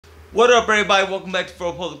What up, everybody? Welcome back to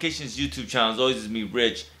For Publications YouTube channel. As always, it's me,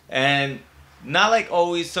 Rich, and not like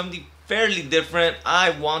always, something fairly different.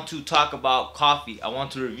 I want to talk about coffee. I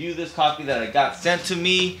want to review this coffee that I got sent to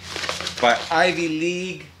me by Ivie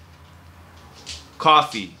League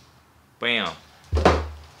Coffee. Bam.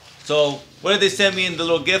 So, what did they send me in the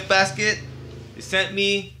little gift basket? They sent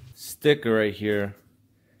me sticker right here.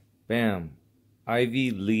 Bam.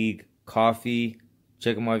 Ivie League Coffee.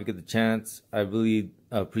 Check them out if you get the chance. I really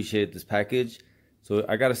appreciate this package. So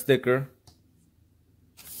I got a sticker.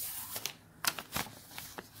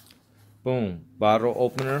 Boom. Bottle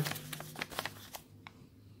opener.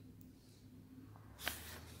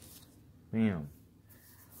 Bam.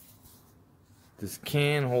 This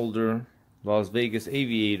can holder. Las Vegas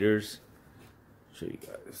Aviators. Show you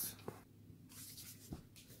guys.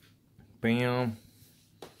 Bam.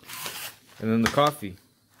 And then the coffee.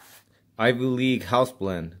 Ivie League House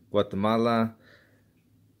Blend, Guatemala,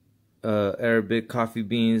 Arabic coffee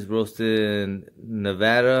beans roasted in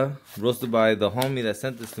Nevada, roasted by the homie that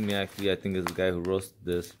sent this to me. Actually, I think is the guy who roasted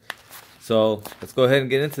this. So let's go ahead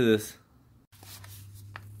and get into this.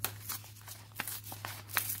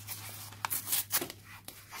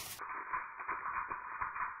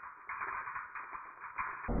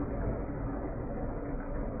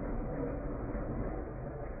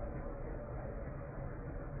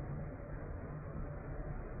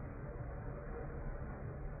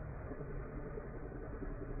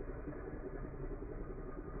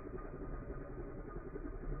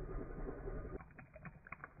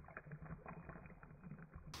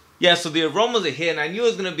 Yeah, so the aroma's a hit, and I knew it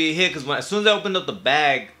was gonna be a hit because as soon as I opened up the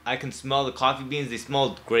bag, I can smell the coffee beans. They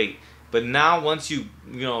smelled great, but now once you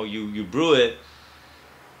brew it,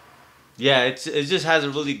 yeah, it just has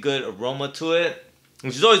a really good aroma to it,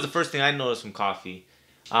 which is always the first thing I notice from coffee.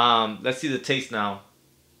 Let's see the taste now.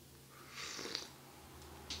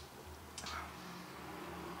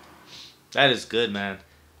 That is good, man.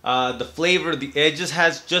 The flavor, it just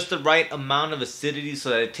has just the right amount of acidity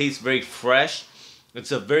so that it tastes very fresh.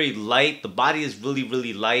 It's a very light. The body is really,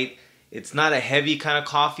 really light. It's not a heavy kind of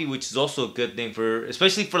coffee, which is also a good thing for,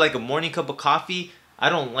 especially for like a morning cup of coffee. I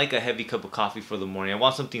don't like a heavy cup of coffee for the morning. I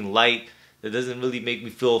want something light that doesn't really make me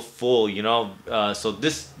feel full, you know. So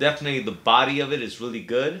this definitely, the body of it is really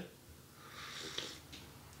good.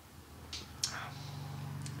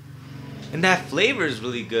 And that flavor is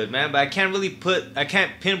really good, man. But I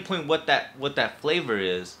can't pinpoint what that flavor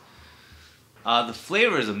is. The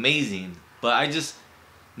flavor is amazing, but I just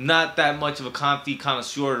not that much of a coffee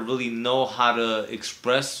connoisseur to really know how to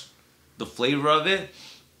express the flavor of it.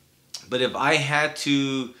 But if I had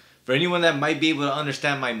to, for anyone that might be able to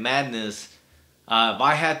understand my madness, if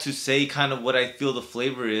I had to say kind of what I feel the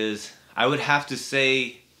flavor is, I would have to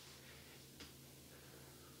say,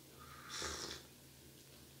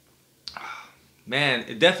 man,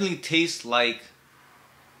 it definitely tastes like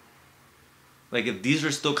if these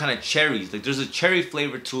are still kind of cherries. Like there's a cherry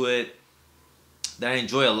flavor to it that I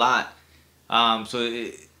enjoy a lot. So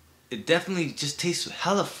it definitely just tastes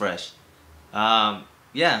hella fresh.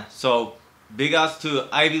 Yeah, so big outs to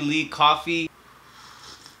Ivie League Coffee.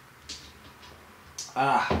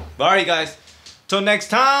 Alright guys, till next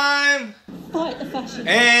time. Fight the fashion.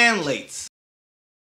 And late.